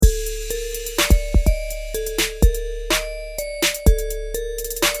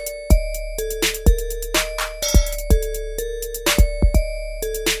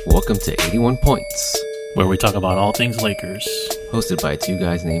Welcome to 81 Points, where we talk about all things Lakers. hosted by two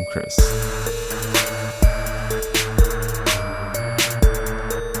guys named Chris.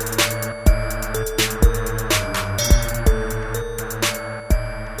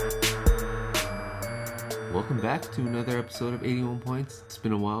 Welcome back to another episode of 81 Points. It's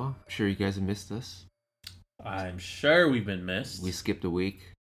been a while. I'm sure you guys have missed us. I'm sure we've been missed. We skipped a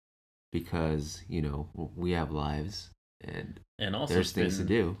week because, we have lives and also there's things to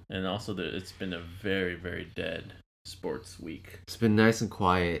do. And also, it's been a very, very dead sports week. It's been nice and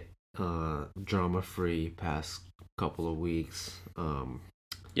quiet, drama-free past couple of weeks.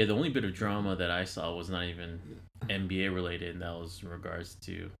 Yeah, the only bit of drama that I saw was not even NBA related, and that was in regards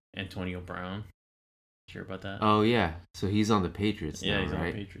to Antonio Brown. Hear about that? Oh yeah, so he's on the Patriots now, yeah, he's right? on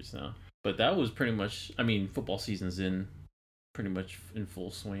the Patriots now. But that was pretty much. I mean, football season's pretty much in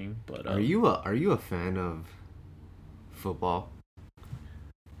full swing. But are you a fan of football?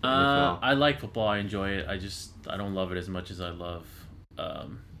 I like football. I enjoy it. I don't love it as much as I love,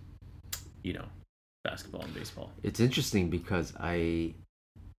 basketball and baseball. It's interesting because I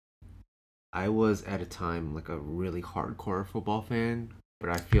was at a time like a really hardcore football fan, but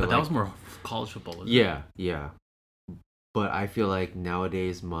I feel that was more college football. Wasn't yeah, it? yeah. But I feel like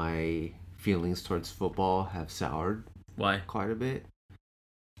nowadays my feelings towards football have soured. Why? Quite a bit.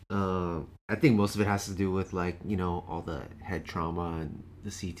 I think most of it has to do with all the head trauma and the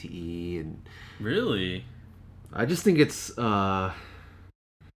CTE and. Really? I just think it's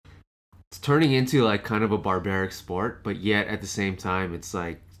turning into like kind of a barbaric sport, but yet at the same time it's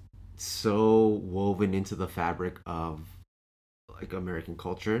like so woven into the fabric of like American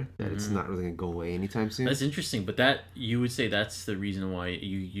culture that it's not really gonna go away anytime soon. That's interesting, but that you would say that's the reason why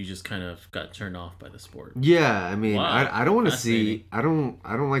you just kind of got turned off by the sport. Yeah, I mean, wow. I don't want to see. I don't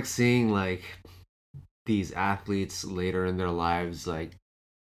like seeing like these athletes later in their lives like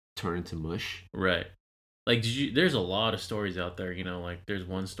turn into mush. Right. Like, there's a lot of stories out there. Like there's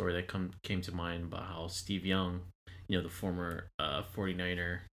one story that came to mind about how Steve Young, the former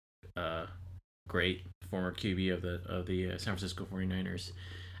 49er, great former QB of the San Francisco 49ers,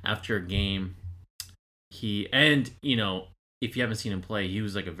 after a game, if you haven't seen him play, he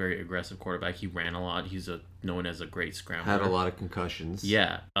was like a very aggressive quarterback. He ran a lot. He's known as a great scrambler. Had a lot of concussions.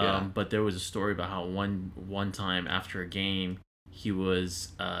 Yeah. But there was a story about how one time after a game, he was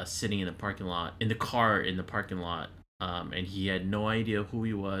sitting in the parking lot, in the parking lot, and he had no idea who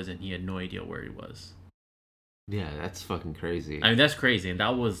he was, and he had no idea where he was. Yeah, that's fucking crazy. I mean, that's crazy, and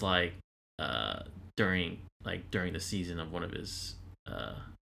that was like during the season of one of his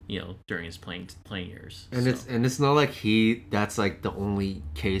during his playing years. And it's not like that's like the only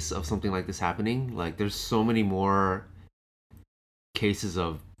case of something like this happening. Like there's so many more cases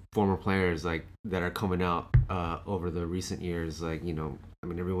of former players like that are coming out over the recent years. Like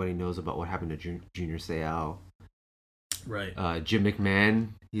everybody knows about what happened to Junior Seau. Right. Jim McMahon,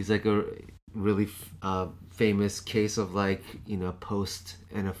 he's like a really famous case of like post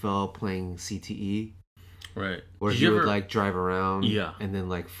NFL playing CTE. Right. Where he would like drive around, yeah, and then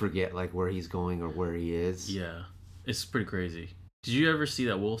like forget like where he's going or where he is. Yeah, it's pretty crazy. Did you ever see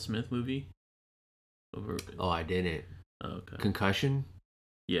that Will Smith movie? Oh, I didn't. Oh, okay. Concussion.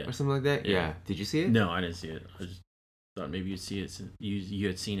 Yeah. Or something like that. Yeah. Did you see it? No, I didn't see it. I just thought maybe you'd see it since you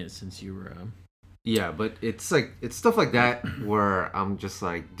had seen it since you were. Yeah, but it's stuff like that where I'm just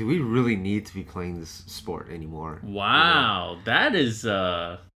like, do we really need to be playing this sport anymore? Wow, that is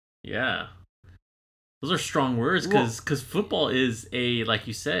yeah. Those are strong words because football is like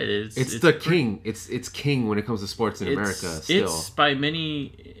you said, it's the king. It's king when it comes to sports in America. Still, it's by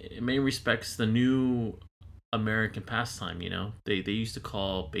many respects the new American pastime. They used to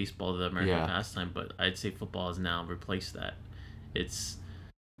call baseball the American pastime, but I'd say football has now replaced that. It's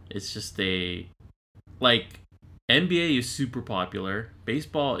just like NBA is super popular.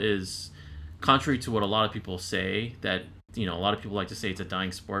 Baseball is, contrary to what a lot of people say, that a lot of people like to say it's a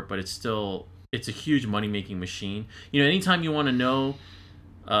dying sport, but it's a huge money-making machine. Anytime you want to know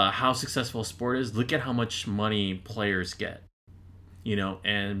how successful a sport is, look at how much money players get.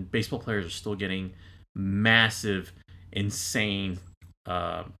 And baseball players are still getting massive, insane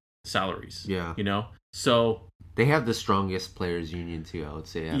salaries. Yeah. So they have the strongest players union too, I would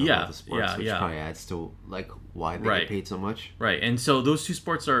say, out of all the sports, which probably adds to like why they get paid so much. Right. And so those two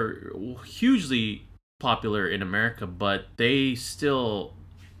sports are hugely popular in America, but they still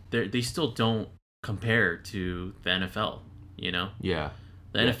don't compare to the NFL, Yeah.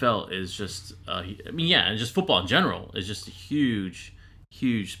 The NFL is just, and just football in general is just a huge,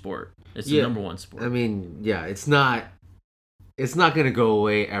 huge sport. It's the number one sport. I mean, yeah, it's not gonna go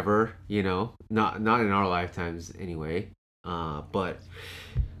away ever, not in our lifetimes anyway. But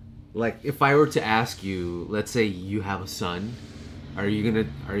like if I were to ask you, let's say you have a son, are you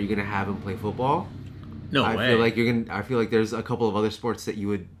gonna have him play football? No I feel way. like you're gonna. I feel like there's a couple of other sports that you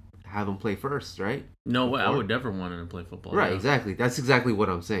would have him play first, right? No way. I Before. would never want him to play football. Right, Yeah. exactly. That's exactly what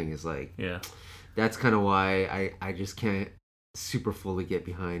I'm saying. Is like Yeah. that's kind of why I just can't super fully get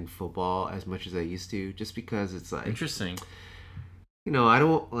behind football as much as I used to, just because it's like Interesting. I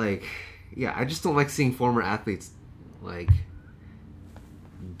don't like. Yeah, I just don't like seeing former athletes like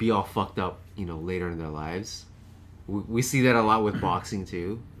be all fucked up, later in their lives. We see that a lot with boxing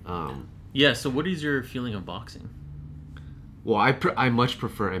too. Yeah. So, what is your feeling of boxing? Well, I much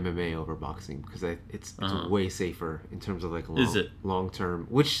prefer MMA over boxing because it's Uh-huh. way safer in terms of like Is it? long term,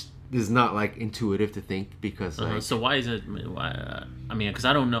 which is not like intuitive to think because like So why is it? Why? I mean, because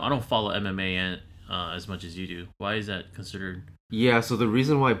I don't know. I don't follow MMA as much as you do. Why is that considered? yeah. So the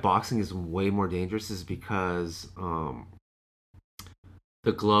reason why boxing is way more dangerous is because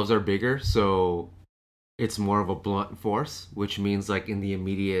the gloves are bigger, so it's more of a blunt force, which means like in the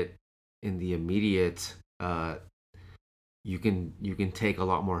immediate you can take a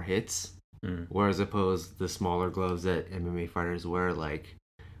lot more hits. Mm. Whereas opposed the smaller gloves that MMA fighters wear, like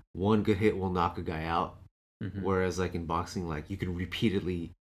one good hit will knock a guy out. Mm-hmm. Whereas like in boxing, like you can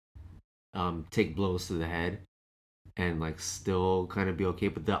repeatedly take blows to the head and like still kind of be okay,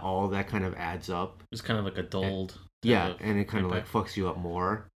 but that all that kind of adds up. It's kind of like a dulled. Yeah, and it kind of like impact. fucks you up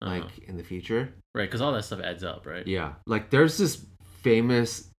more like in the future. Right, because all that stuff adds up, right? Yeah, like there's this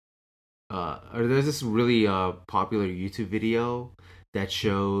famous or there's this really popular YouTube video that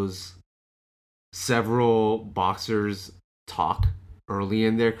shows several boxers talk early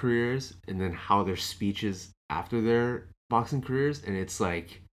in their careers and then how their speeches after their boxing careers, and it's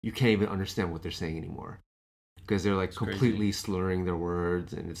like you can't even understand what they're saying anymore because they're like It's completely crazy. slurring their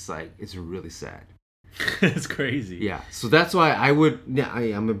words, and it's like it's really sad. It's crazy. Yeah, so that's why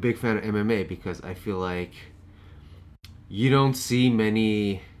I'm a big fan of MMA because I feel like you don't see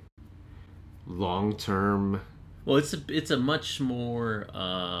many long term. Well, it's a much more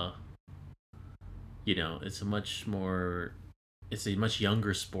it's a much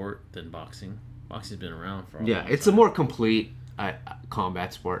younger sport than boxing. Boxing's been around for a Yeah, long it's a time. more complete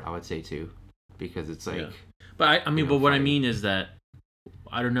combat sport, I would say too, because it's like Yeah. But I mean, but what I fighting. mean is that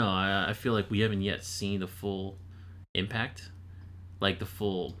I don't know. I feel like we haven't yet seen the full impact, like the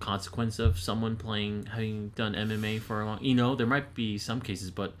full consequence of someone having done MMA for a long. There might be some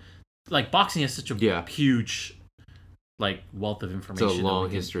cases, but like boxing has such a Yeah. huge like wealth of It's a information. long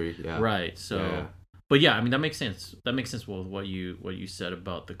history. Yeah. Right. So, Yeah. but yeah, I mean that makes sense. That makes sense with what you said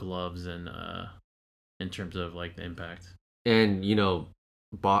about the gloves and in terms of like the impact. And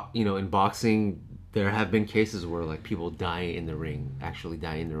in boxing, there have been cases where like people actually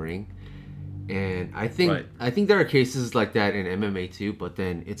die in the ring. And I think Right. I think there are cases like that in MMA too, but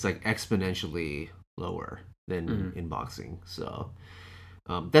then it's like exponentially lower than Mhm. in boxing. So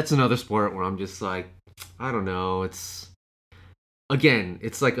that's another sport where I'm just like, I don't know. It's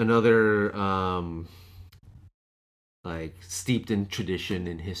like another like steeped in tradition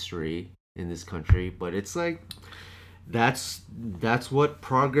and history in this country, but it's like that's what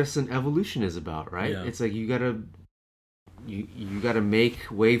progress and evolution is about, right? Yeah. It's like you gotta make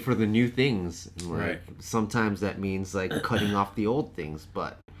way for the new things, and like Right. sometimes that means like cutting off the old things,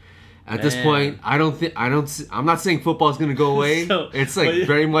 but at this Man. point I'm not saying football is gonna go away. So, It's like but-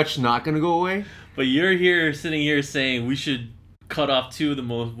 very much not gonna go away. But you're sitting here saying we should cut off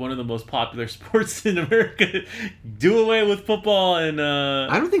one of the most popular sports in America, do away with football and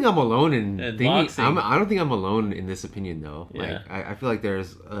I don't think I'm alone in and thinking. boxing. I don't think I'm alone in this opinion though. Yeah. Like I feel like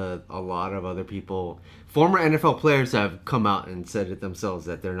there's a lot of other people, former NFL players, have come out and said it themselves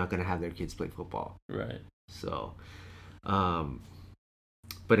that they're not going to have their kids play football. Right. So,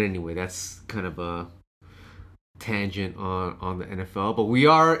 but anyway, that's kind of a tangent on the NFL. But we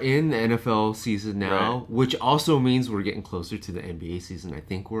are in the NFL season now, Right. which also means we're getting closer to the NBA season. I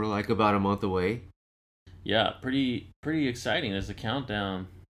think we're like about a month away. Yeah, pretty exciting. There's a countdown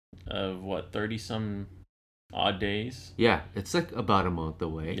of what 30 some odd days. Yeah, it's like about a month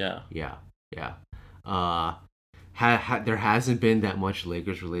away. Yeah. Yeah. There hasn't been that much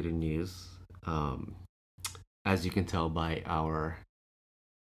Lakers related news, as you can tell by our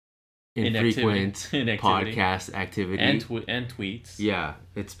infrequent Inactivity. podcast activity and tweets. Yeah,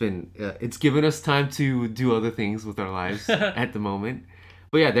 it's given us time to do other things with our lives at the moment.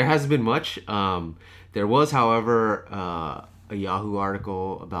 But yeah, there hasn't been much. There was, however, a Yahoo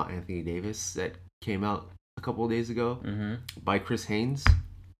article about Anthony Davis that came out a couple of days ago by Chris Haynes.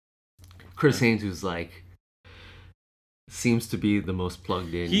 Chris Haynes, who's like seems to be the most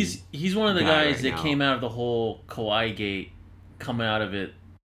plugged in. He's one of the guy guys right that now. came out of the whole Kawhi gate, coming out of it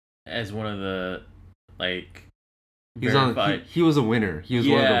as one of the like He's on. verified. He was a winner. He was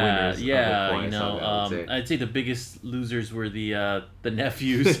one of the winners of it Yeah, before I saw that, I would say. I'd say the biggest losers were the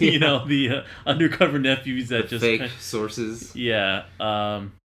nephews, Yeah. the undercover nephews The that just fake sources. yeah.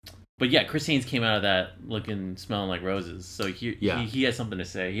 But yeah, Chris Haynes came out of that looking, smelling like roses. So he has something to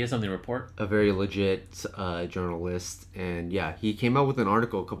say. He has something to report. A very legit journalist, and yeah, he came out with an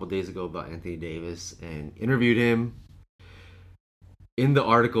article a couple days ago about Anthony Davis and interviewed him. In the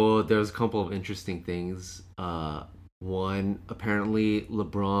article, there was a couple of interesting things. One, apparently,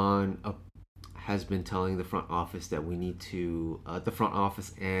 LeBron has been telling the front office that we need to, the front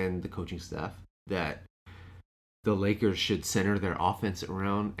office and the coaching staff, that the Lakers should center their offense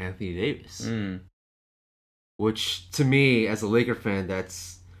around Anthony Davis. Which, to me, as a Laker fan,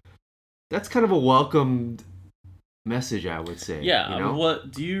 that's kind of a welcomed message, I would say. Yeah. You know? What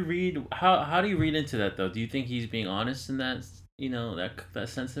do you read? How do you read into that though? Do you think he's being honest in that that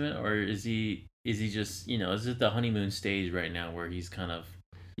sentiment, or is he just is it the honeymoon stage right now where he's kind of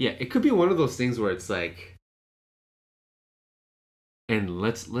Yeah, it could be one of those things where it's like, and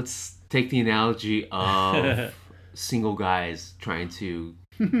let's take the analogy of single guys trying to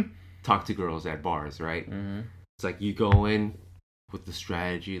talk to girls at bars, right? Mm-hmm. It's like you go in with the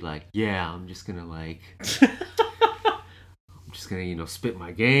strategy, like, yeah, I'm just gonna spit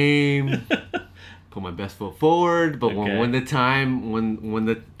my game, put my best foot forward. But when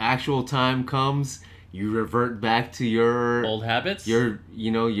the actual time comes, you revert back to your old habits, your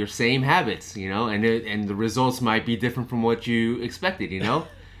same habits, and the results might be different from what you expected,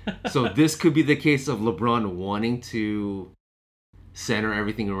 So this could be the case of LeBron wanting to center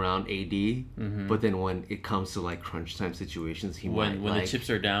everything around AD, but then when it comes to like crunch time situations, when the chips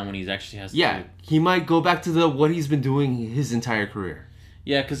are down, when he actually has he might go back to what he's been doing his entire career.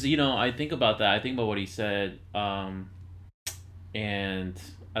 Yeah, because I think about that. I think about what he said, and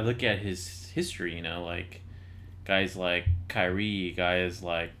I look at his history. Like guys like Kyrie, guys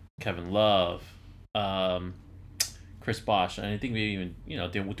like Kevin Love, Chris Bosh, and I think maybe even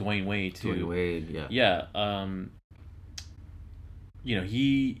Dwayne Wade too. Dwayne Wade, yeah. Yeah.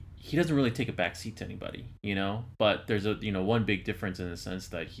 He doesn't really take a back seat to anybody. But there's a one big difference in the sense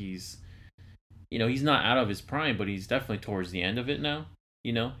that he's not out of his prime, but he's definitely towards the end of it now.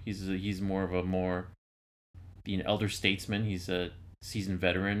 He's more of a elder statesman. He's a seasoned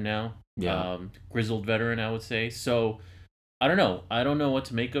veteran now. Yeah. Grizzled veteran, I would say. So I don't know. I don't know what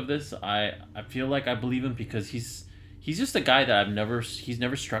to make of this. I feel like I believe him because he's just a guy that he's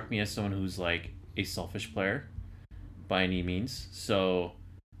never struck me as someone who's like a selfish player by any means. So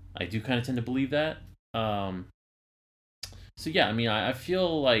I do kind of tend to believe that. So yeah, I mean, I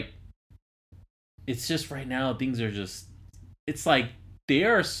feel like it's just right now things are just, it's like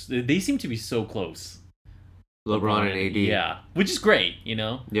they seem to be so close. LeBron and AD. Yeah, which is great,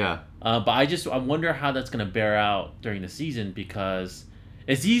 Yeah. But I wonder how that's gonna bear out during the season, because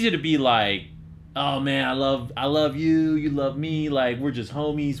it's easy to be like, oh man, I love you, you love me, like we're just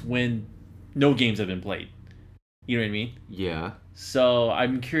homies, when no games have been played. You know what I mean? Yeah. So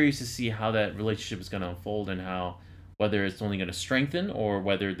I'm curious to see how that relationship is gonna unfold, and whether it's only gonna strengthen or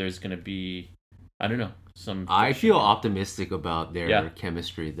whether there's gonna be, I don't know, some. I feel optimistic about their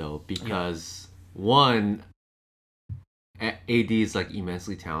chemistry though, because one, AD is like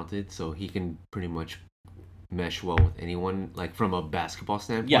immensely talented, so he can pretty much mesh well with anyone, like from a basketball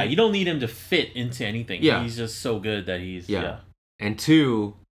standpoint. Yeah, you don't need him to fit into anything. Yeah. He's just so good that he's And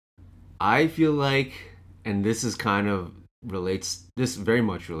two, I feel like, and this very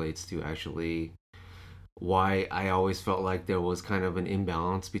much relates to actually why I always felt like there was kind of an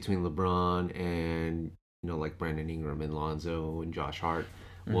imbalance between LeBron and like Brandon Ingram and Lonzo and Josh Hart,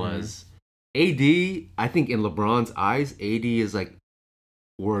 was AD. I think in LeBron's eyes, AD is like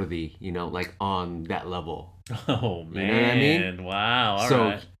worthy, like on that level. Oh man, you know what I mean? Wow. All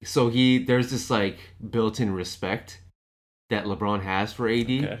right. So there's this like built-in respect that LeBron has for AD.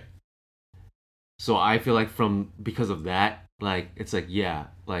 Okay. So I feel like because of that, like it's like, yeah,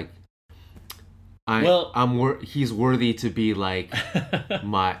 like he's worthy to be like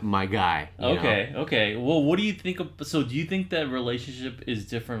my guy. Okay. Well, what do you think so do you think that relationship is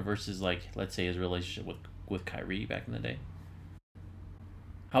different versus, like, let's say his relationship with Kyrie back in the day?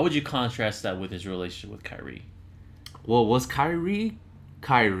 How would you contrast that with his relationship with Kyrie? Well, was Kyrie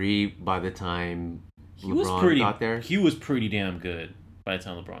by the time LeBron got there? He was pretty damn good by the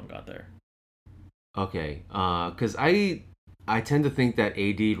time LeBron got there. Okay, because I tend to think that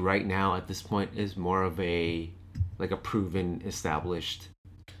AD right now at this point is more of a proven, established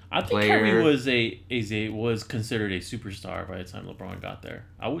I think player. Kyrie was considered a superstar by the time LeBron got there,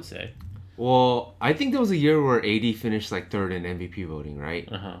 I would say. Well, I think there was a year where AD finished like third in MVP voting, right?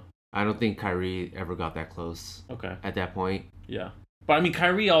 I don't think Kyrie ever got that close. Okay. At that point. Yeah. But I mean,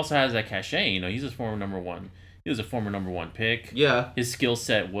 Kyrie also has that cachet. You know, he's a former number one. He was a former number one pick. Yeah. His skill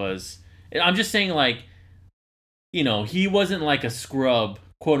set was. I'm just saying, like, you know, he wasn't like a scrub,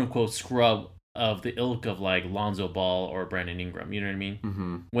 quote unquote scrub of the ilk of like Lonzo Ball or Brandon Ingram. You know what I mean?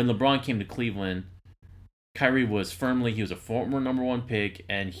 Mm-hmm. When LeBron came to Cleveland, Kyrie was he was a former number one pick,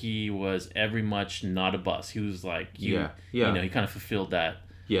 and he was every much not a bust. He was like, you know, he kind of fulfilled that.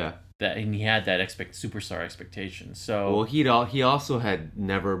 Yeah. That, and he had that superstar expectation. So well, he also had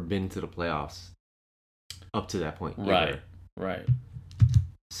never been to the playoffs up to that point. Right. Either. Right.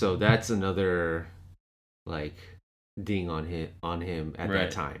 So that's another like ding on him at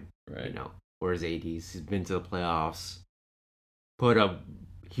that time. Right. You know, whereas AD's he's been to the playoffs, put up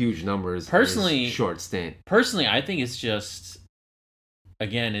huge numbers. Personally, in his short stint. Personally, I think it's just,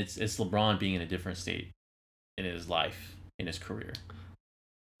 again, it's LeBron being in a different state in his life, in his career.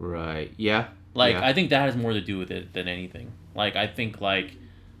 Right. Yeah. Like, I think that has more to do with it than anything. Like, I think, like,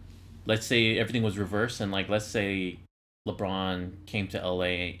 let's say everything was reversed, and, like, let's say LeBron came to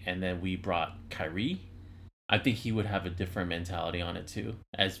LA and then we brought Kyrie. I think he would have a different mentality on it, too,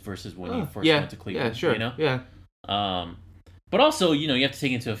 as versus when he first went to Cleveland. Yeah, sure. You know? Yeah. But also, you know, you have to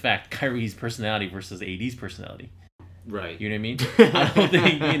take into effect Kyrie's personality versus AD's personality. Right. You know what I mean? I don't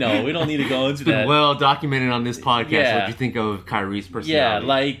think, you know, we don't need to go into that. Well documented on this podcast. What do you think of Kyrie's personality? Yeah,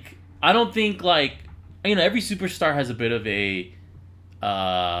 like, I don't think, like, you know, every superstar has a bit of a,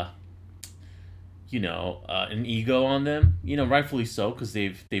 you know, an ego on them. You know, rightfully so, because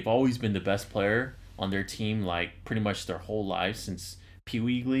they've always been the best player on their team, like, pretty much their whole life since Pee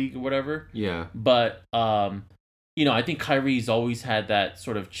Wee League or whatever. Yeah. But, you know, I think Kyrie's always had that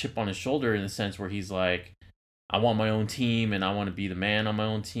sort of chip on his shoulder in the sense where he's like, I want my own team and I want to be the man on my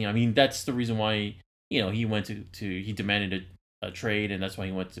own team. I mean, that's the reason why, you know, he went he demanded a trade, and that's why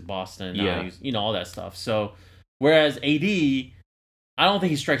he went to Boston. Yeah. You know, all that stuff. So, whereas AD, I don't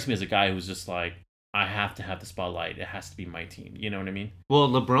think he strikes me as a guy who's just like, I have to have the spotlight. It has to be my team. You know what I mean? Well,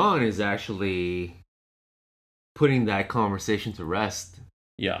 LeBron is actually putting that conversation to rest.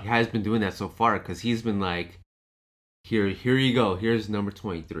 Yeah. He has been doing that so far because he's been like, here you go. Here's number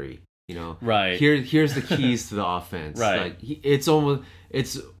 23. You know, right. Here's the keys to the offense. Right. Like it's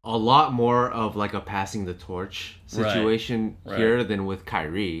a lot more of like a passing the torch situation here than with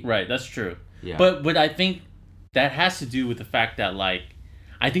Kyrie. Right. That's true. Yeah. But I think that has to do with the fact that, like,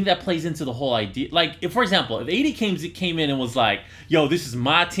 I think that plays into the whole idea. Like, if, for example, if AD came in and was like, yo, this is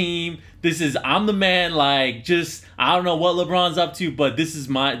my team. I'm the man. Like, just, I don't know what LeBron's up to, but this is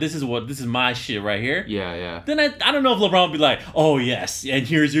my shit right here. Yeah, yeah. Then I don't know if LeBron would be like, oh yes, and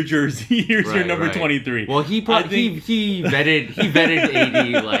here's your jersey. Here's your number 23. Well, he vetted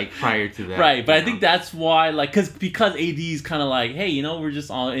AD like prior to that. Right, but I think that's why, like, because AD's kind of like, hey, you know, we're just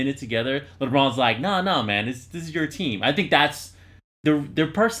all in it together. LeBron's like, no, man, this is your team. I think that's their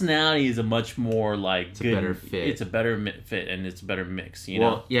personality is a much more like it's a better fit. It's a better fit, and it's a better mix. You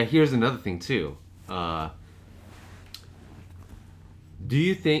well, know. Yeah. Here's another thing too. Do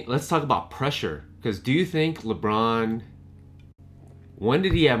you think? Let's talk about pressure. Because do you think LeBron? When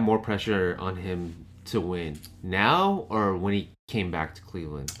did he have more pressure on him to win? Now or when he came back to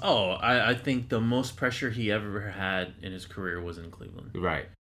Cleveland? Oh, I think the most pressure he ever had in his career was in Cleveland. Right.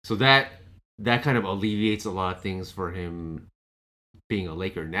 So that kind of alleviates a lot of things for him being a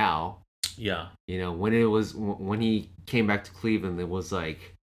Laker now. Yeah. You know, when he came back to Cleveland, it was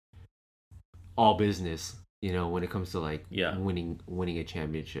like all business, you know, when it comes to like winning a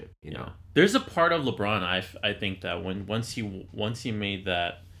championship, you know. There's a part of LeBron I think that once he made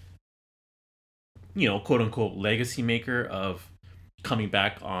that, you know, quote unquote legacy maker of coming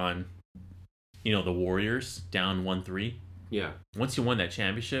back on, you know, the Warriors down 1-3. Yeah. Once you won that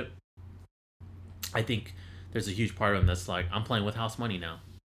championship, I think there's a huge part of him that's like, I'm playing with house money now.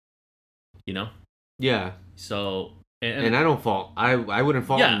 You know? Yeah. So and I don't fault. I wouldn't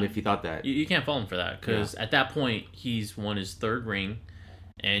fault him if he thought that. You can't fault him for that because at that point he's won his third ring,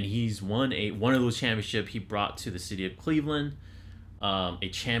 and he's won one of those championships he brought to the city of Cleveland, a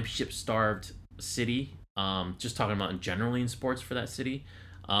championship starved city. Just talking about generally in sports for that city,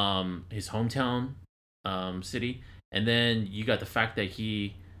 his hometown city, and then you got the fact that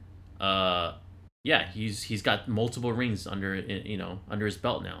he's got multiple rings under his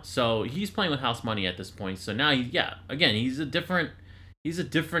belt now. So he's playing with house money at this point. So now he's a different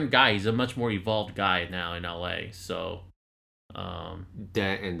guy. He's a much more evolved guy now in LA. So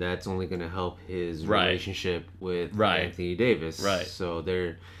that's only going to help his relationship with Anthony Davis. Right. So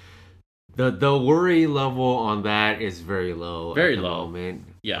the worry level on that is very low. Very at the low. moment.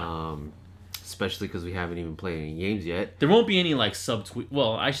 Yeah. especially because we haven't even played any games yet. There won't be any like subtweet.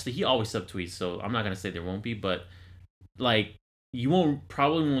 Well, actually, he always subtweets, so I'm not gonna say there won't be, but like you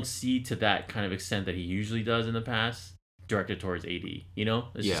probably won't see to that kind of extent that he usually does in the past, directed towards AD. You know,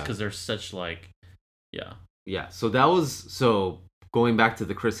 it's just because they're such like, yeah. Yeah. So going back to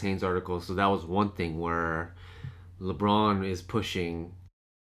the Chris Haynes article. So that was one thing where LeBron is pushing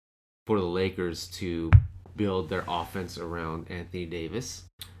for the Lakers to build their offense around Anthony Davis.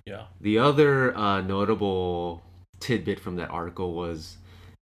 Yeah. The other notable tidbit from that article was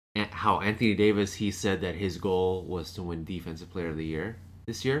how Anthony Davis, he said that his goal was to win Defensive Player of the Year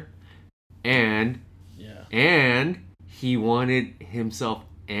this year. And he wanted himself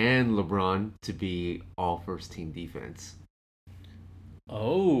and LeBron to be all first team defense.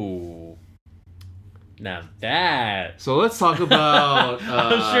 Oh. Now that. So let's talk about.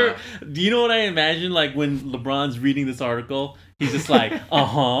 I'm sure. Do you know what I imagine? Like when LeBron's reading this article, he's just like,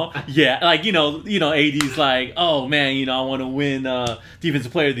 yeah, like AD's like, oh man, I want to win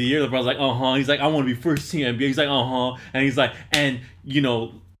Defensive Player of the Year. LeBron's like, He's like, I want to be first team NBA. He's like, and he's like, and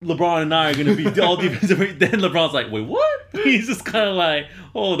LeBron and I are gonna be all defensive. Then LeBron's like, wait, what? He's just kind of like,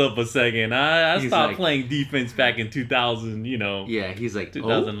 hold up a second. I stopped playing defense back in 2000. Yeah, he's like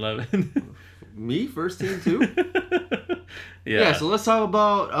 2011. Me first team too. Yeah. So let's talk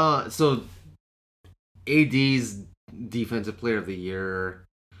about AD's Defensive Player of the Year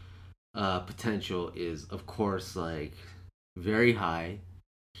potential is of course like very high.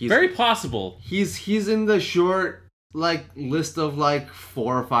 Very possible. He's in the short list of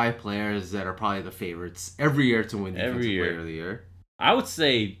 4 or 5 players that are probably the favorites every year to win Defensive Player of the Year. I would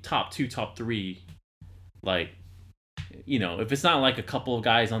say top 2, top 3, if it's not a couple of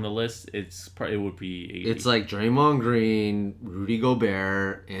guys on the list, it would be 80. It's like Draymond Green, Rudy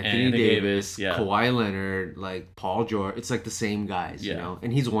Gobert, Anthony Davis, Kawhi Leonard, Paul George. It's the same guys,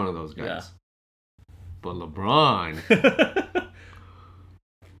 and he's one of those guys. Yeah. But LeBron.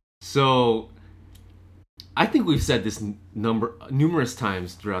 So, I think we've said this numerous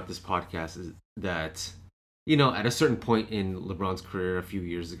times throughout this podcast is that, at a certain point in LeBron's career a few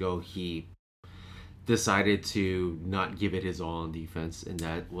years ago, he decided to not give it his all on defense, and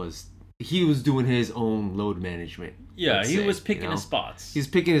he was doing his own load management. Yeah, he was picking his spots. He's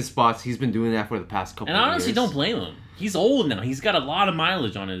picking his spots. He's been doing that for the past couple of years. And I honestly don't blame him. He's old now. He's got a lot of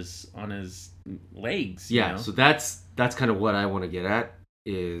mileage on his legs. Yeah, so that's kind of what I want to get at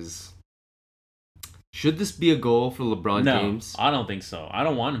is, should this be a goal for LeBron James? No, I don't think so. I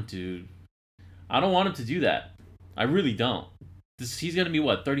don't want him to do that. I really don't. He's going to be,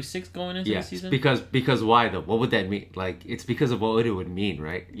 36 going into the season? Because why, though? What would that mean? It's because of what it would mean,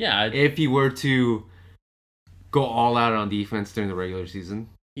 right? Yeah. If he were to go all out on defense during the regular season,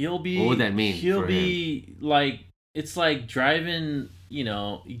 what would that mean He'll be, him? It's like driving,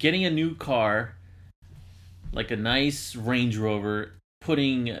 getting a new car, like a nice Range Rover,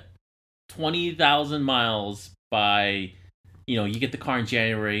 putting 20,000 miles by, you get the car in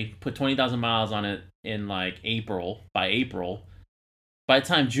January, put 20,000 miles on it in, April. By the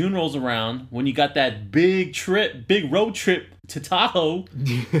time June rolls around, when you got that big road trip to Tahoe,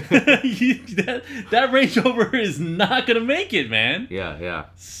 that Range Rover is not going to make it, man. Yeah.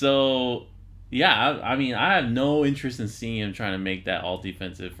 So, yeah, I I have no interest in seeing him trying to make that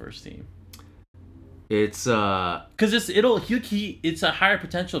all-defensive first team. It's because it's a higher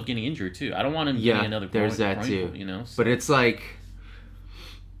potential of getting injured too. I don't want him getting another. There's that too. So. But it's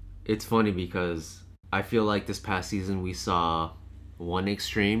it's funny because I feel like this past season we saw one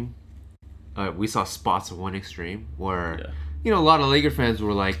extreme. We saw spots of one extreme where a lot of Laker fans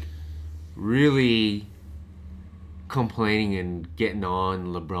were really complaining and getting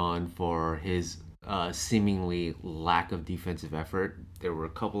on LeBron for his seemingly lack of defensive effort. There were a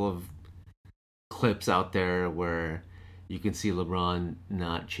couple of clips out there where you can see LeBron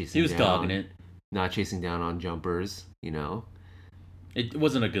not chasing He was dogging it. Not chasing down on jumpers, It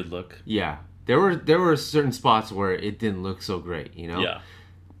wasn't a good look. Yeah. There were certain spots where it didn't look so great, Yeah.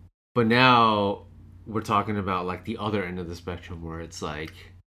 But now we're talking about the other end of the spectrum where it's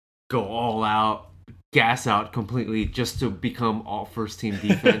go all out, gas out completely just to become all first team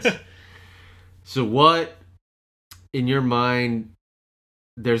defense. So what in your mind,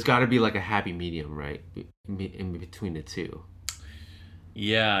 there's got to be a happy medium, right? In between the two.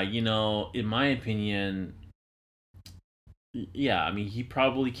 Yeah, in my opinion, he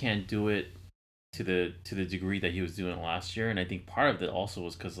probably can't do it to the degree that he was doing it last year, and I think part of it also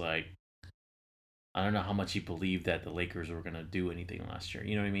was because I don't know how much he believed that the Lakers were gonna do anything last year.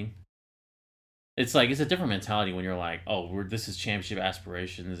 You know what I mean? It's it's a different mentality when you're this is championship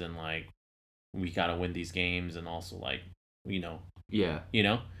aspirations and we gotta win these games and also Yeah.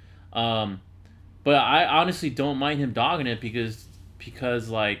 But I honestly don't mind him dogging it because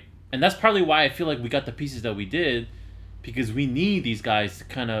like, and that's partly why I feel like we got the pieces that we did, because we need these guys to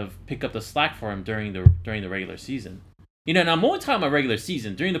kind of pick up the slack for him during the regular season. You know, and I'm only talking about regular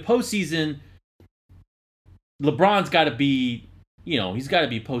season. During the postseason, LeBron's got to be, he's got to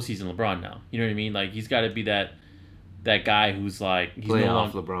be postseason LeBron now. You know what I mean? Like he's got to be that guy who's like he's play no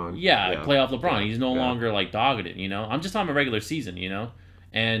off longer LeBron. yeah, play off LeBron. Yeah. He's no longer like dogging it. I'm just talking about regular season.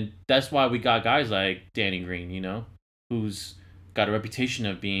 And that's why we got guys like Danny Green. Who's got a reputation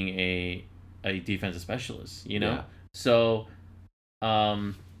of being a defensive specialist. Yeah. So,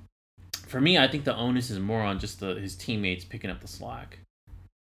 for me, I think the onus is more on just his teammates picking up the slack.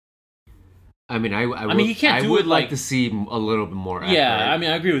 I mean, I mean, he can't do I would it like like to see a little bit more effort. Yeah, I mean,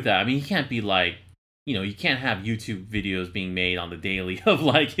 I agree with that. I mean, he can't be like, you can't have YouTube videos being made on the daily of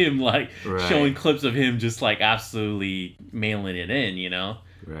like him like Right. showing clips of him just like absolutely mailing it in.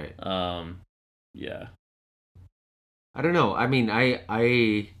 Right. Yeah. I don't know. I mean,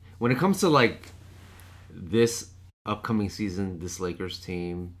 I when it comes to like this upcoming season, this Lakers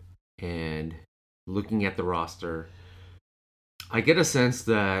team, and looking at the roster, I get a sense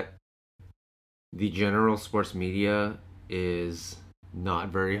that the general sports media is not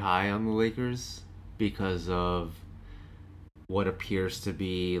very high on the Lakers because of what appears to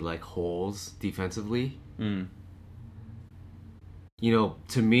be like holes defensively. Mm.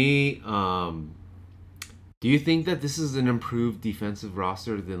 To me, do you think that this is an improved defensive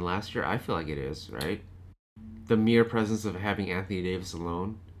roster than last year? I feel like it is, right? The mere presence of having Anthony Davis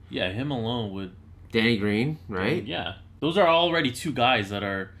alone. Yeah, him alone would. Danny Green, right? Yeah. Those are already two guys that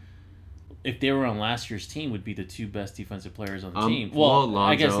are, if they were on last year's team, would be the two best defensive players on the team. Well,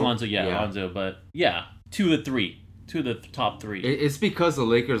 Lonzo, I guess Lonzo, Lonzo, but yeah, two of the top three. It's because the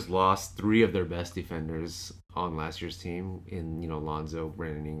Lakers lost three of their best defenders on last year's team in, Lonzo,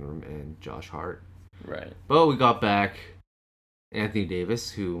 Brandon Ingram, and Josh Hart. Right. But we got back Anthony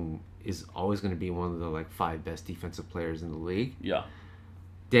Davis, who is always going to be one of the like 5 best defensive players in the league. Yeah.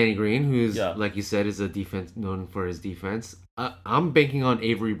 Danny Green, who's like you said, is a defense known for his defense. I'm banking on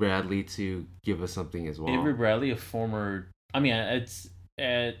Avery Bradley to give us something as well. Avery Bradley, a former, I mean, it's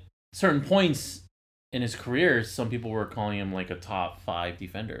at certain points in his career, some people were calling him like a top 5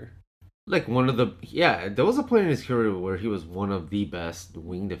 defender. Like there was a point in his career where he was one of the best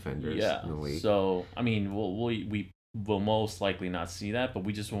wing defenders in the league. So, I mean, we will most likely not see that, but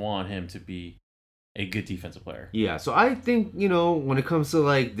we just want him to be a good defensive player. Yeah, so I think, when it comes to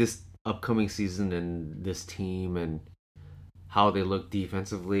like this upcoming season and this team and how they look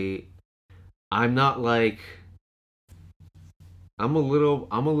defensively, I'm not like I'm a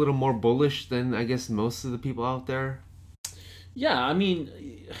little more bullish than I guess most of the people out there. Yeah, I mean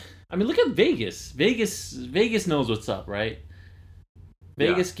look at Vegas. Vegas knows what's up, right?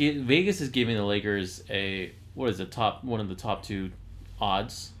 Vegas is giving the Lakers one of the top 2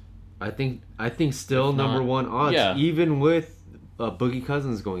 odds. I think still number 1 odds, even with Boogie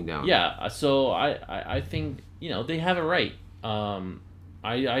Cousins going down. Yeah, so I think they have it right.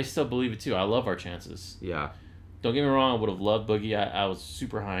 I still believe it too. I love our chances. Yeah. Don't get me wrong. I would have loved Boogie. I was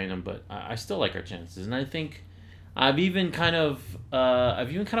super high on him, but I still like our chances, and I think I've even kind of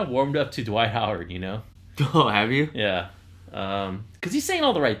warmed up to Dwight Howard. Oh, have you? Yeah. Because he's saying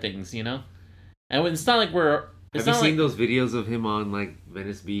all the right things. And it's not like we're. Have you seen those videos of him on like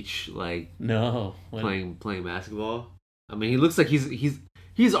Venice Beach, like no playing basketball? I mean, he looks like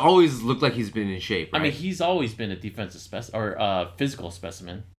he's always looked like he's been in shape. Right? I mean, he's always been a defensive physical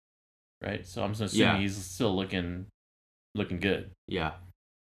specimen, right? So I'm assuming he's still looking good. Yeah.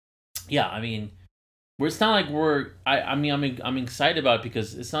 Yeah, I mean, it's not like we're. I'm excited about it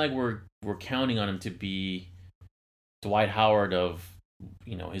because it's not like we're counting on him to be Dwight Howard of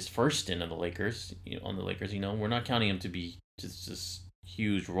his first stint on the Lakers. We're not counting him to be just this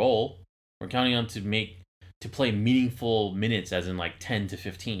huge role. We're counting on him to play meaningful minutes, as in like 10 to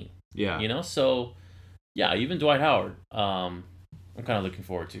 15. Yeah. So yeah, even Dwight Howard, I'm kind of looking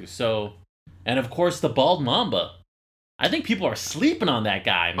forward to. So, and of course the bald Mamba. I think people are sleeping on that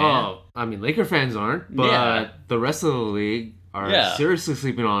guy, man. Oh, I mean, Laker fans aren't, but the rest of the league are seriously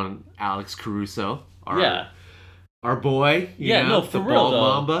sleeping on Alex Caruso. Our boy, for real though.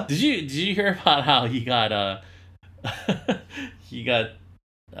 Mamba. Did you hear about how he got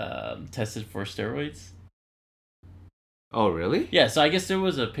tested for steroids? Oh, really? Yeah, so I guess there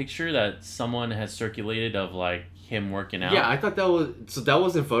was a picture that someone has circulated of like him working out. Yeah, I thought that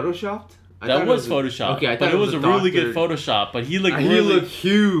wasn't photoshopped. That was Photoshopped. Okay, I thought but it was a really good Photoshop. But he looked looked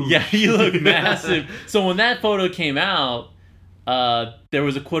huge. Yeah, he looked massive. So when that photo came out, there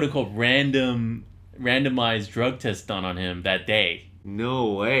was a quote unquote randomized drug test done on him that day.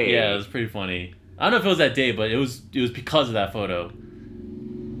 No way. Yeah, it was pretty funny. I don't know if it was that day, but it was because of that photo.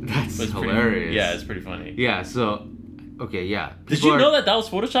 That's hilarious. Yeah, it's pretty funny. Yeah. So, okay, yeah. Did you know that was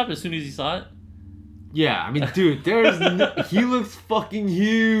Photoshopped as soon as you saw it? Yeah, I mean, dude, he looks fucking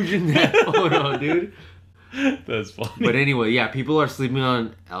huge in that photo, dude. That's funny. But anyway, yeah, people are sleeping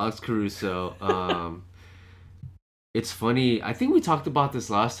on Alex Caruso. It's funny. I think we talked about this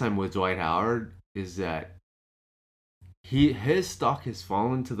last time with Dwight Howard. Is that his stock has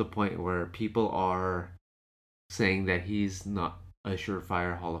fallen to the point where people are saying that he's not a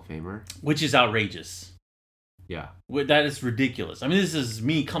surefire Hall of Famer, which is outrageous. Yeah, that is ridiculous. I mean, this is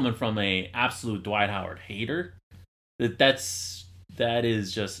me coming from a absolute Dwight Howard hater. That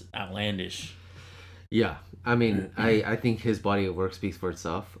is just outlandish. Yeah, I mean, I think his body of work speaks for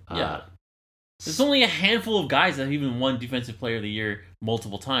itself. Yeah. There's only a handful of guys that have even won Defensive Player of the Year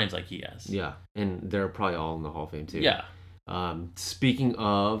multiple times like he has. Yeah, and they're probably all in the Hall of Fame too. Yeah. Speaking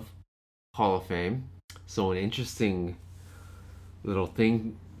of Hall of Fame, so an interesting little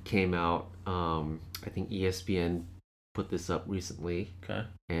thing came out. I think ESPN put this up recently. Okay.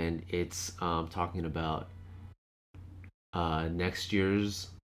 And it's talking about next year's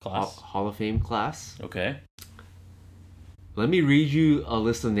Hall of Fame class. Okay. Let me read you a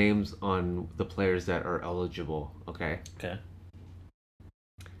list of names on the players that are eligible, okay? Okay.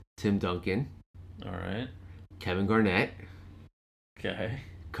 Tim Duncan. All right. Kevin Garnett. Okay.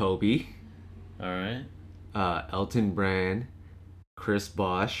 Kobe. All right. Elton Brand. Chris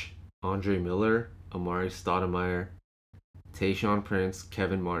Bosh. Andre Miller. Amari Stoudemire. Tayshaun Prince.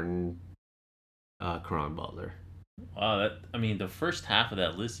 Kevin Martin. Caron Butler. Wow, the first half of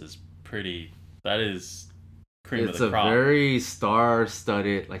that list is pretty... That is... It's a very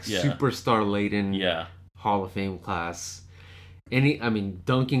star-studded, superstar-laden Hall of Fame class.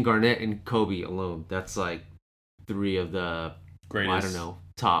 Duncan, Garnett, and Kobe alone. That's like three of the greatest.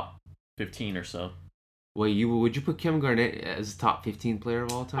 Top 15 or so. Wait, would you put Kevin Garnett as a top 15 player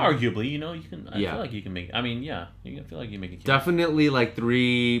of all time? Arguably, you can. I feel like you can make. You can feel like you make a case.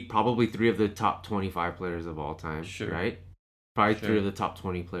 Definitely, probably three of the top 25 players of all time. Sure. Right? Probably three of the top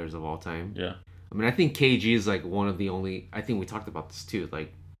 20 players of all time. Yeah. I think KG is like one of the only. I think we talked about this too.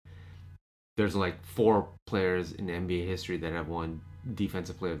 Like, there's like 4 players in NBA history that have won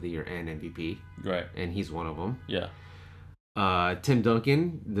Defensive Player of the Year and MVP. Right. And he's one of them. Yeah. Tim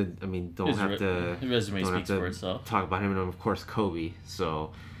Duncan. Don't have to. His resume speaks for itself. Talk about him, and of course Kobe.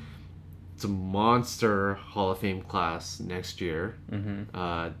 So it's a monster Hall of Fame class next year.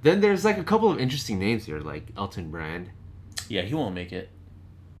 Mm-hmm. Then there's like a couple of interesting names here, like Elton Brand. Yeah, he won't make it.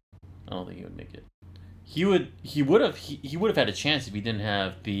 I don't think he would make it. He would have had a chance if he didn't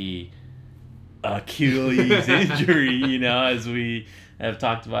have the Achilles injury, as we have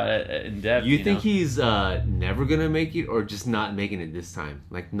talked about it in depth. You think he's never gonna make it, or just not making it this time?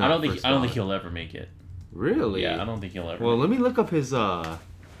 I don't think he'll ever make it. Really? Yeah, I don't think he'll ever. Well, let me look up his Let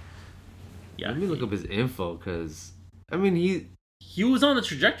me look up his info, because he was on the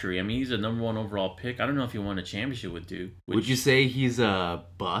trajectory. He's a number 1 overall pick. I don't know if he won a championship with Duke. Would you say he's a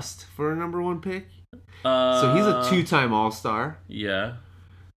bust for a number 1 pick? So he's a 2-time All-Star. Yeah.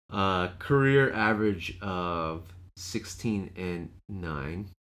 Career average of 16 and 9.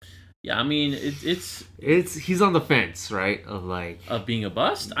 Yeah, it's he's on the fence, right? Of being a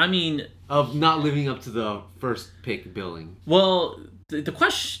bust. Of not living up to the first pick billing. Well, the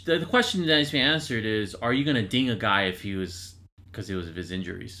question that needs to be answered is: are you gonna ding a guy if he was? Because it was of his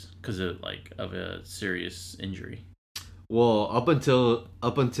injuries, because of a serious injury. Well, up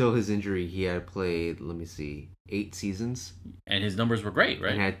until his injury, he had played, 8 seasons, and his numbers were great,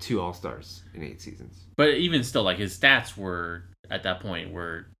 right? And had 2 All-Stars in 8 seasons. But even still, his stats were at that point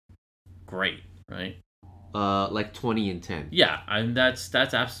were great, right? 20 and 10. Yeah, and that's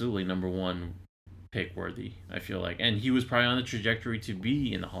absolutely number 1 pick worthy. I feel like, and he was probably on the trajectory to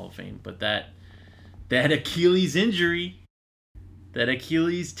be in the Hall of Fame, but that Achilles injury. That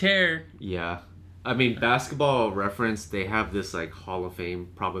Achilles tear. Yeah. Basketball Reference, they have this Hall of Fame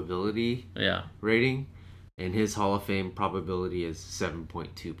probability rating, and his Hall of Fame probability is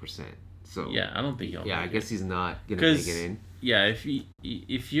 7.2%. So yeah, I don't think he'll. Yeah, I guess he's not gonna make it in. Yeah,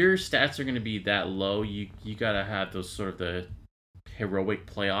 if your stats are gonna be that low, you gotta have those sort of the heroic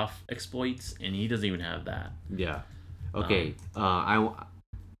playoff exploits, and he doesn't even have that. Yeah. Okay.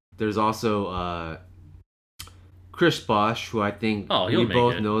 There's also Chris Bosh, who I think we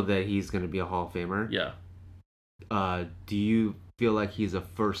both know that he's going to be a Hall of Famer. Yeah. Do you feel like he's a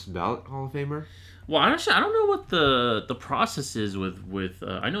first ballot Hall of Famer? Well, I don't know what the process is with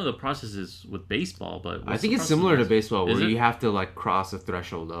I know the process is with baseball, but I think it's similar to baseball, where you have to cross a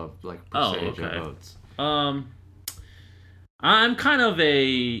threshold of percentage of votes. I'm kind of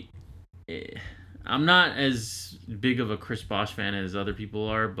I'm not as big of a Chris Bosh fan as other people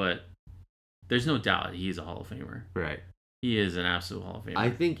are, but there's no doubt he's a Hall of Famer. Right. He is an absolute Hall of Famer. I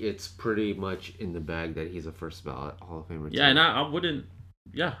think it's pretty much in the bag that he's a first ballot Hall of Famer. Yeah, and I wouldn't.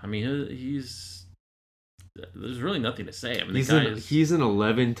 Yeah, I mean, he's. There's really nothing to say. I mean, he's an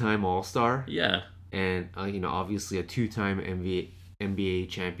 11-time All-Star. Yeah. And obviously a 2-time NBA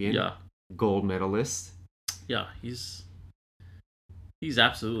champion. Yeah. Gold medalist. Yeah, he's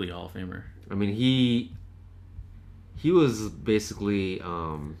absolutely a Hall of Famer. I mean, he was basically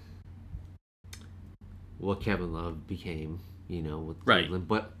what Kevin Love became, with Cleveland,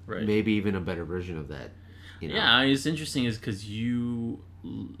 but maybe even a better version of that. Yeah, it's interesting is because you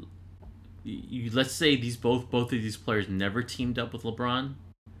let's say both of these players never teamed up with LeBron,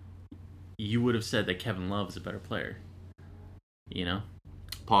 you would have said that Kevin Love is a better player.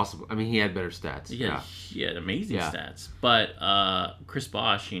 Possible. I mean, he had better stats. Yeah, he had amazing stats. But Chris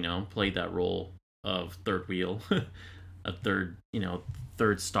Bosh, played that role of third wheel, a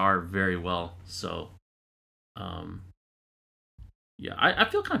third star very well. So, yeah, I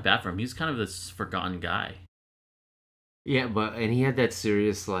feel kind of bad for him. He's kind of this forgotten guy. Yeah, and he had that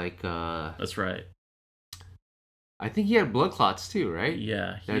serious That's right. I think he had blood clots too, right?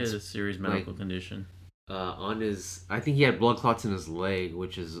 Yeah, he had a serious medical condition. I think he had blood clots in his leg,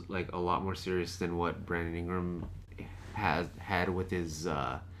 which is a lot more serious than what Brandon Ingram had with his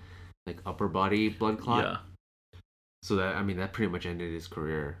upper body blood clot. Yeah. So that pretty much ended his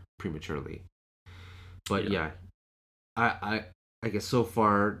career prematurely. But yeah, I guess so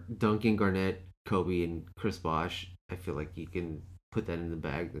far Duncan, Garnett, Kobe, and Chris Bosh, I feel like you can put that in the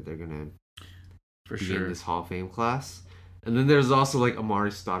bag that they're gonna be in this Hall of Fame class. And then there's also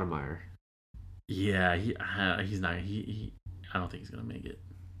Amari Stoudemire. Yeah, he's not. I don't think he's gonna make it.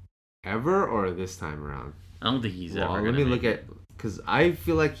 Ever or this time around? I don't think he's ever. Let me look at, because I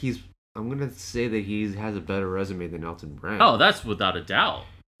feel like I'm gonna say that he has a better resume than Elton Brand. Oh, that's without a doubt.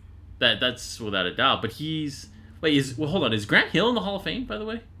 That's without a doubt. But hold on. Is Grant Hill in the Hall of Fame, by the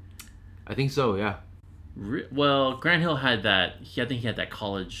way? I think so. Yeah. Well, Grant Hill had that. I think he had that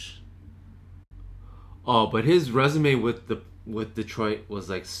college. Oh, but his resume with Detroit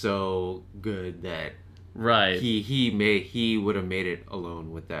was so good that he would have made it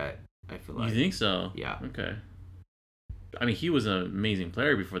alone with that. I feel like. You think so? Yeah. Okay. I mean, he was an amazing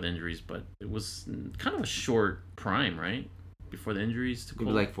player before the injuries, but it was kind of a short prime, right? Before the injuries to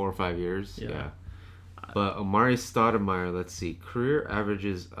maybe 4 or 5 years. Yeah. But Amari Stoudemire, let's see, career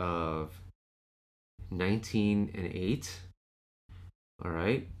averages of 19 and 8. All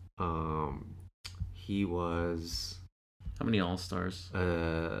right. He was. How many All-Stars?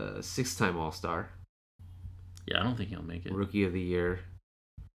 6-time All-Star. Yeah, I don't think he'll make it. Rookie of the Year.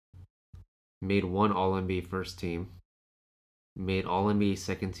 Made 1 All-NBA first team. Made All-NBA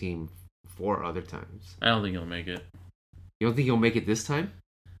second team 4 other times. I don't think he'll make it. You don't think he'll make it this time?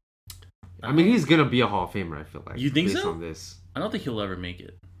 I mean, he's gonna be a Hall of Famer, I feel like. You think based so? On this. I don't think he'll ever make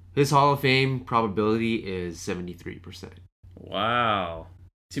it. His Hall of Fame probability is 73%. Wow.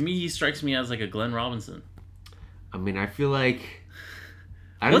 To me, he strikes me as a Glenn Robinson. I mean, I feel like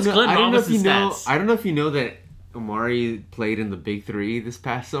I don't know if you know that Amari played in the Big Three this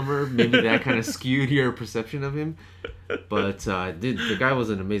past summer. Maybe that kind of skewed your perception of him. But the guy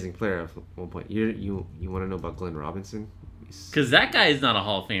was an amazing player at one point. You want to know about Glenn Robinson? Because that guy is not a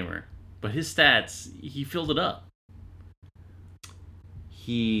Hall of Famer, but his stats, he filled it up.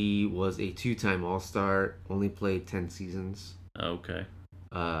 He was a 2-time All-Star. Only played 10 seasons. Okay.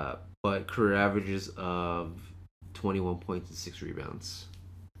 But career averages of 21 points and 6 rebounds.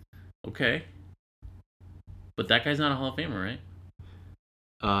 Okay. But that guy's not a Hall of Famer,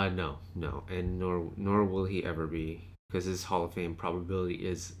 right? No, and nor will he ever be, because his Hall of Fame probability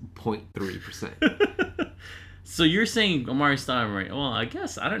is 0.3%. So you're saying Amari Stoudemire? Well, I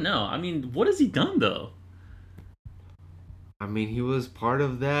guess I don't know. I mean, what has he done though? I mean, he was part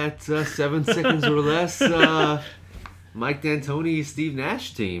of that 7 seconds or less Mike D'Antoni, Steve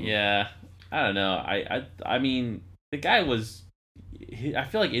Nash team. Yeah, I don't know. I mean, the guy was. I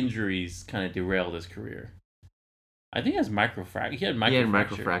feel like injuries kind of derailed his career. I think he has microfracture. He had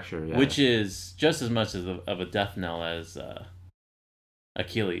microfracture, yeah. Which is just as much of a death knell as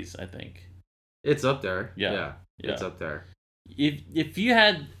Achilles, I think. It's up there. Yeah. It's up there. If you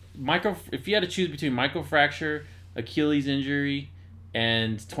had to choose between microfracture, Achilles injury,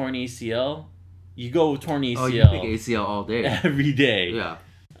 and torn ACL, you go with torn ACL. Oh, you pick ACL all day. Every day. Yeah.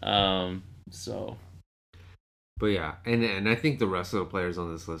 So. But yeah, and I think the rest of the players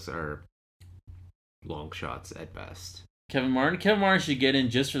on this list are long shots at best. Kevin Martin should get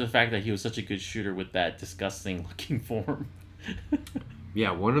in just for the fact that he was such a good shooter with that disgusting looking form.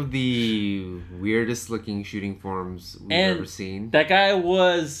 Yeah, one of the weirdest looking shooting forms we've ever seen. That guy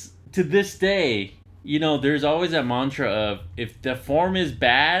was, to this day, there's always that mantra of, if the form is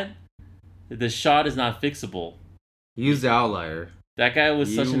bad, the shot is not fixable. He was the outlier. That guy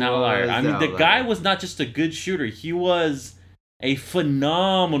was such an outlier. I mean, the guy was not just a good shooter. He was a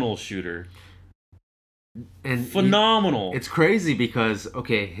phenomenal shooter. And phenomenal. It's crazy because,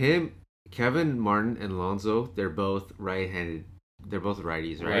 Kevin Martin and Lonzo, they're both right-handed. They're both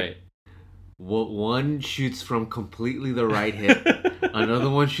righties, right? One shoots from completely the right hip. Another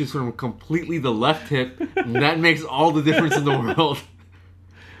one shoots from completely the left hip. And that makes all the difference in the world.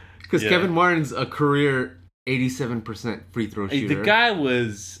 Because Kevin Martin's a career 87% free throw shooter. The guy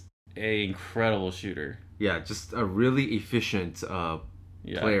was an incredible shooter. Yeah, just a really efficient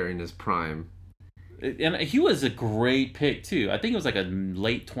player in his prime. And he was a great pick, too. I think it was like a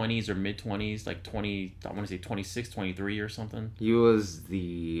late 20s or mid-20s, like 20, I want to say 26, 23 or something. He was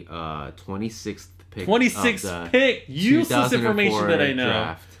the 26th pick. 26th pick! Useless information that I know.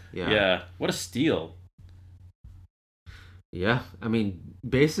 Draft. Yeah. What a steal. Yeah, I mean,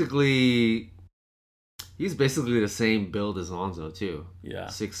 he's basically the same build as Lonzo, too. Yeah.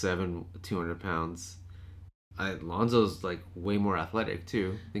 6'7", 200 pounds. Lonzo's like way more athletic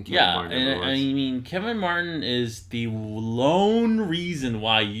too than Kevin Martin. Yeah, and I mean Kevin Martin is the lone reason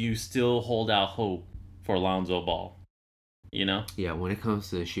why you still hold out hope for Lonzo Ball. Yeah, when it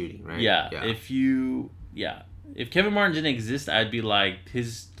comes to shooting, right? Yeah. If Kevin Martin didn't exist, I'd be like,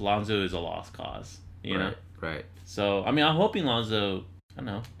 his Lonzo is a lost cause. You know? Right. So I mean, I'm hoping Lonzo. I don't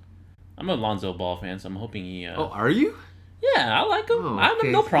know. I'm a Lonzo Ball fan, so I'm hoping he. Oh, are you? Yeah, I like him. I have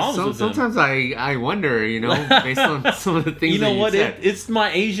no problems with him. Sometimes I wonder, based on some of the things that you said. It's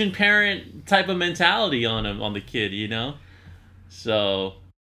my Asian parent type of mentality on him, on the kid, So,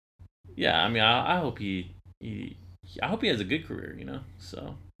 yeah, I mean, I hope he has a good career,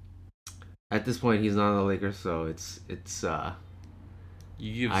 So. At this point, he's not on the Lakers, so it's.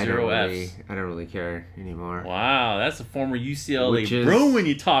 You give 0 Fs. I don't really care anymore. Wow, that's a former UCLA Bruin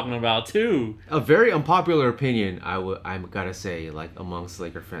you're talking about too. A very unpopular opinion, I'm gotta say, like amongst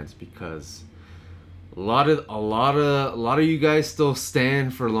Laker fans, because a lot of you guys still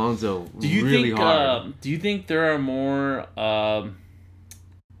stand for Lonzo really hard. Do you think there are more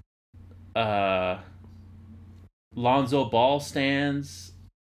Lonzo Ball stands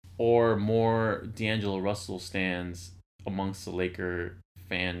or more D'Angelo Russell stands amongst the Laker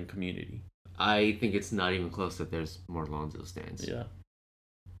fan community? I think it's not even close that there's more Lonzo stands. Yeah.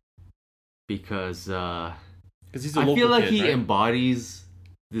 Because he's a local I feel like kid, he right? embodies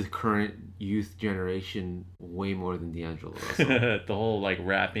the current youth generation way more than D'Angelo Russell. The whole like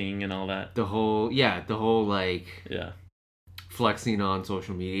rapping and all that. The whole like flexing on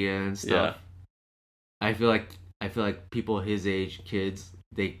social media and stuff. Yeah. I feel like people his age, kids,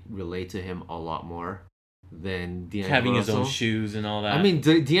 they relate to him a lot more than D'Angelo having Russell. His own shoes and all that. I mean,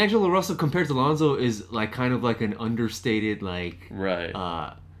 D'Angelo Russell compared to Lonzo is like kind of like an understated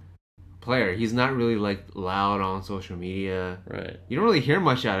player. He's not really like loud on social media. Right. You don't really hear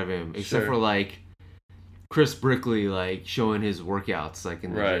much out of him except for like Chris Brickley like showing his workouts like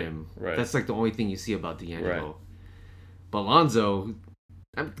in the gym. Right. That's like the only thing you see about D'Angelo. Right. But Lonzo,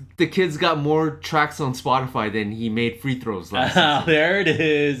 the kid's got more tracks on Spotify than he made free throws last season. There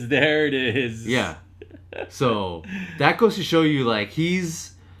it is. Yeah. So that goes to show you, like, he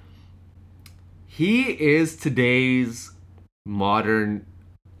is today's modern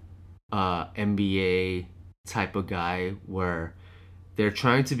NBA type of guy where they're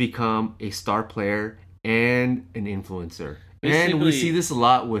trying to become a star player and an influencer. Basically, and we see this a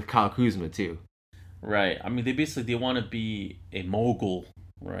lot with Kyle Kuzma too. Right. I mean, they want to be a mogul,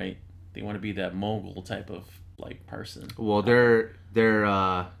 right? They want to be that mogul type of like person. Well, they're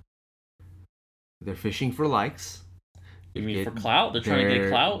fishing for likes. You mean for clout? They're trying to get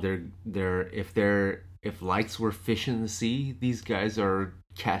clout. If likes were fish in the sea, these guys are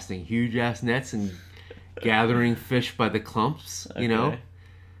casting huge ass nets and gathering fish by the clumps. Okay.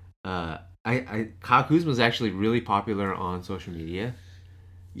 Kyle Kuzma is actually really popular on social media.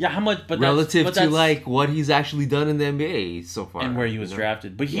 Yeah, how much? But relative to like what he's actually done in the NBA so far, and where he was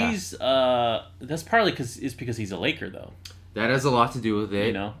drafted. But he's that's partly because he's a Laker though. That has a lot to do with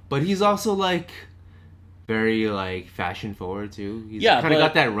it, But he's also like very like fashion forward too. He's kind of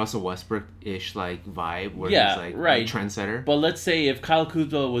got that Russell Westbrook-ish like vibe where he's like a trendsetter. But let's say if Kyle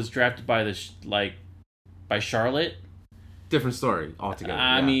Kuzma was drafted by by Charlotte, different story altogether.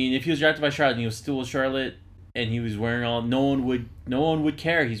 I mean, if he was drafted by Charlotte and he was still with Charlotte and he was wearing no one would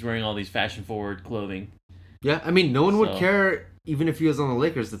care he's wearing all these fashion forward clothing. Yeah, I mean, no one would care even if he was on the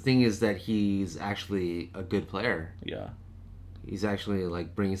Lakers. The thing is that he's actually a good player. Yeah. He's actually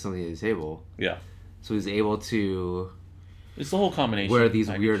like bringing something to the table. Yeah. So he's able to It's the whole combination. wear these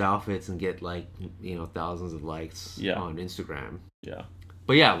package. weird outfits and get like thousands of likes on Instagram. Yeah.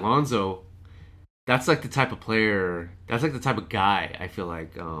 But yeah, Lonzo, that's like the type of player. That's like the type of guy I feel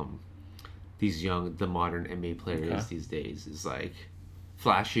like the modern NBA players these days is like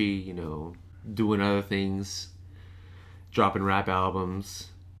flashy, doing other things, dropping rap albums,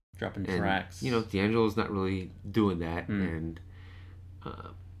 dropping and, tracks. D'Angelo's not really doing that, and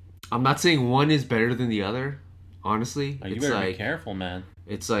I'm not saying one is better than the other. Honestly, you better be careful, man.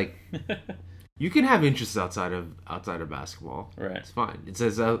 It's like you can have interests outside of basketball. Right. It's fine. It's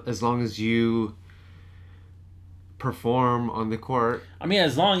as long as you perform on the court. I mean,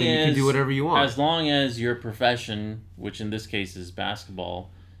 as long as you can do whatever you want. As long as your profession, which in this case is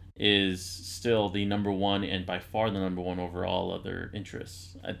basketball, is still the number one and by far the number one over all other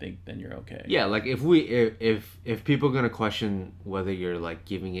interests, I think then you're okay. Yeah, like if people are gonna question whether you're like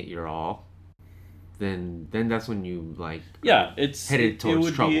giving it your all, then that's when you like it's headed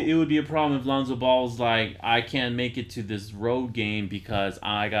towards trouble. It would be a problem if Lonzo Ball's like, I can't make it to this road game because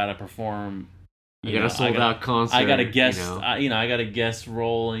I gotta perform. I got a sold out concert. I got a guest. I got a guest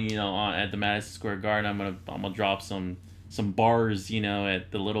role. At the Madison Square Garden, I'm gonna drop some bars.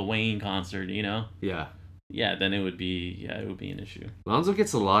 At the Lil Wayne concert. Yeah. Yeah. Then it would be an issue. Lonzo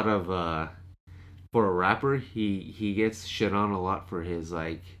gets a lot of for a rapper. He gets shit on a lot for his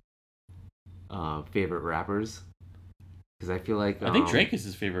like favorite rappers, because I feel like I think Drake is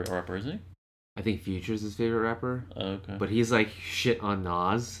his favorite rapper, isn't he? I think Future's his favorite rapper. Okay. But he's like shit on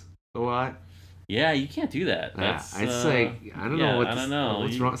Nas a lot. Yeah, you can't do that. That's it's like I don't know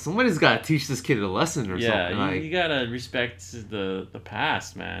what's wrong. Somebody's got to teach this kid a lesson or something. Yeah, you gotta respect the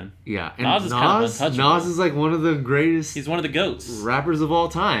past, man. Yeah, and Nas is kind of untouchable. Nas is like one of the greatest. He's one of the GOATs rappers of all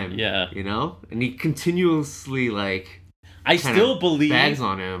time. Yeah, and he continuously like. I still believe bags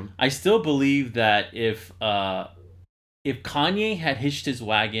on him. I still believe that if Kanye had hitched his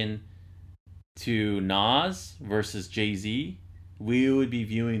wagon to Nas versus Jay-Z, we would be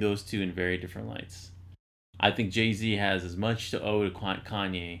viewing those two in very different lights. I think Jay-Z has as much to owe to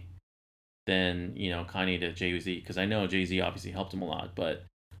Kanye than Kanye to Jay-Z, because I know Jay-Z obviously helped him a lot, but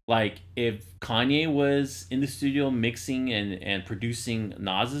like if Kanye was in the studio mixing and producing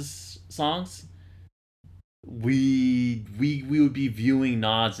Nas's songs, we would be viewing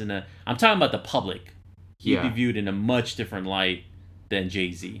Nas I'm talking about the public. He'd be viewed in a much different light than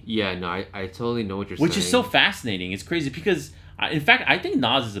Jay-Z. Yeah, no, I totally know what you're saying. Which is so fascinating. It's crazy because, in fact, I think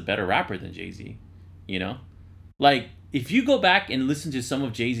Nas is a better rapper than Jay-Z. Like, if you go back and listen to some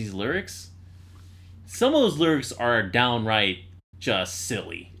of Jay-Z's lyrics, some of those lyrics are downright just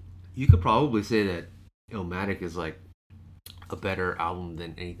silly. You could probably say that Illmatic is like a better album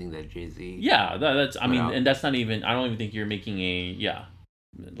than anything that Jay-Z. Yeah, and that's not even. I don't even think you're making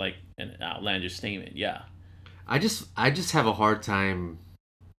like an outlandish statement. Yeah. I just have a hard time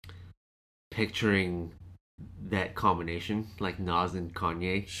picturing that combination, like Nas and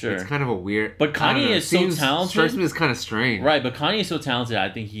Kanye. Sure. It's kind of a weird. But Kanye is so talented. Strikes me as kind of strange. Right, but Kanye is so talented. I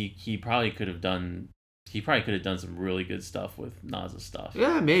think he probably could have done. He probably could have done some really good stuff with Nas's stuff.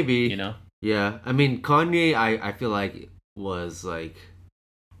 Yeah, maybe. Yeah, I mean Kanye. I feel like was like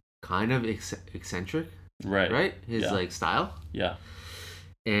kind of eccentric, right his like style,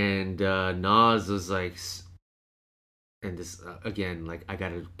 and Nas was like, and this again, like I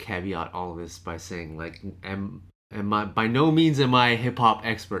gotta caveat all of this by saying like am I by no means am I a hip-hop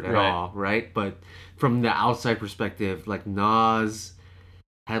expert at all, right? But from the outside perspective, like Nas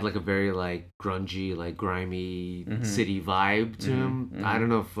had like a very like grungy, like grimy city vibe to him. I don't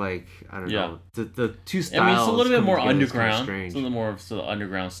know if like I don't know the two styles. I mean, it's a little bit more underground. It's a little more of the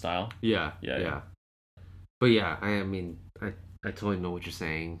underground style. Yeah. But yeah, I mean, I totally know what you're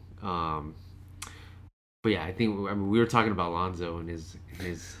saying. But yeah, I mean we were talking about Lonzo and his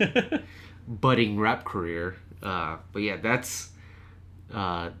budding rap career. But yeah, that's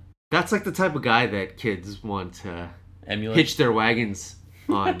like the type of guy that kids want to emulate, hitch their wagons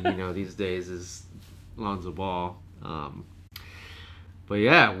on, these days is Lonzo Ball. But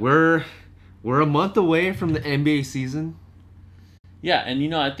yeah, we're a month away from the NBA season. Yeah,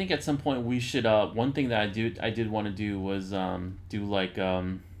 and I think at some point we should. One thing that I did want to do was do like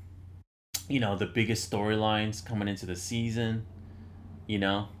the biggest storylines coming into the season. We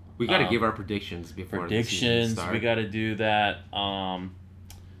got to give our predictions before the season starts. We got to do that.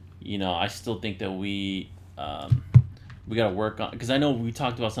 I still think that we got to work on, because I know we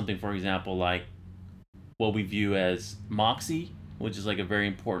talked about something, for example, like what we view as moxie, which is like a very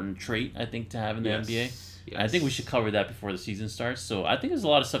important trait, I think, to have in the NBA. Yes. I think we should cover that before the season starts. So I think there's a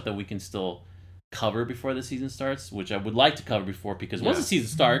lot of stuff that we can still cover before the season starts, which I would like to cover before, because once the season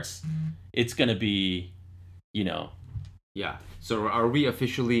starts, it's gonna be, Yeah. So are we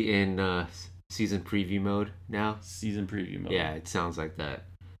officially in season preview mode now? Season preview mode. Yeah, it sounds like that.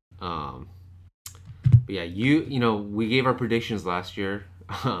 But yeah, we gave our predictions last year.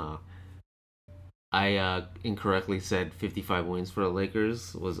 I incorrectly said 55 wins for the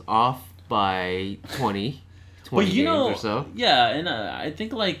Lakers. Was off by 20 games or so. Yeah, and I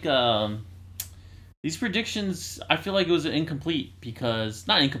think these predictions, I feel like it was incomplete because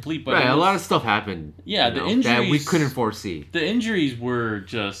not incomplete, but a lot of stuff happened. Yeah, the injuries that we couldn't foresee. The injuries were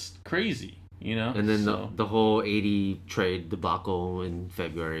just crazy, And then the whole 80 trade debacle in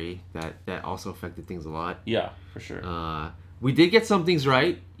February that also affected things a lot. Yeah, for sure. We did get some things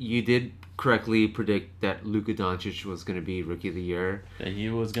right. You did correctly predict that Luka Doncic was going to be Rookie of the Year. That he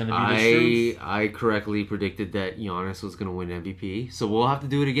was going to be the truth. I correctly predicted that Giannis was going to win MVP. So we'll have to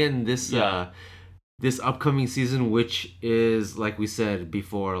do it again this upcoming season, which is, like we said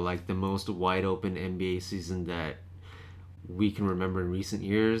before, like the most wide open NBA season that we can remember in recent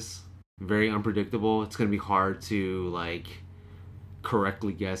years. Very unpredictable. It's going to be hard to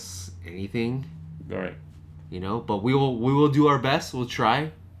correctly guess anything. All right. But we will do our best. We'll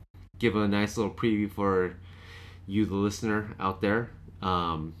try. Give a nice little preview for you, the listener out there.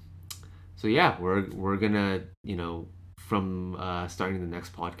 So yeah, we're gonna from starting the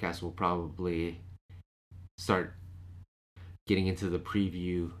next podcast, we'll probably start getting into the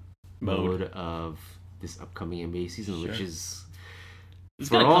preview mode of this upcoming NBA season, which is,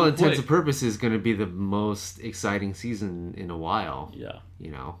 for all intents and purposes, going to be the most exciting season in a while. Yeah.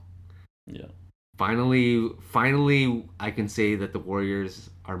 Yeah. Finally, I can say that the Warriors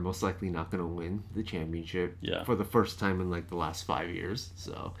are most likely not going to win the championship for the first time in the last 5 years.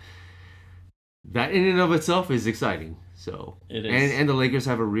 So that in and of itself is exciting. So it is. And the Lakers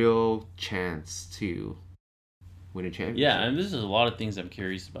have a real chance to win a championship. Yeah, and this is a lot of things I'm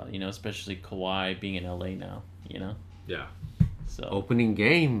curious about, especially Kawhi being in LA now, Yeah. So opening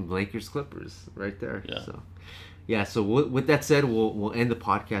game, Lakers Clippers, right there. Yeah. So with that said, we'll end the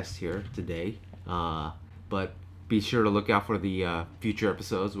podcast here today. But be sure to look out for the future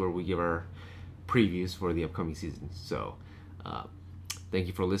episodes where we give our previews for the upcoming season. So thank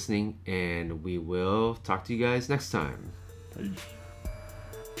you for listening, and we will talk to you guys next time.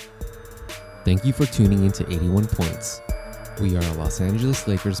 Thank you for tuning into 81 Points. We are a Los Angeles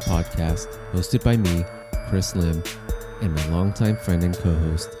Lakers podcast hosted by me, Chris Lim, and my longtime friend and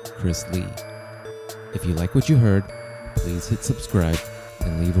co-host, Chris Lee. If you like what you heard, please hit subscribe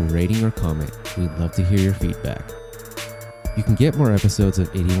and leave a rating or comment. We'd love to hear your feedback. You can get more episodes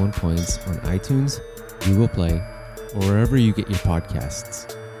of 81 Points on iTunes, Google Play, or wherever you get your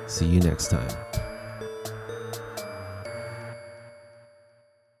podcasts. See you next time.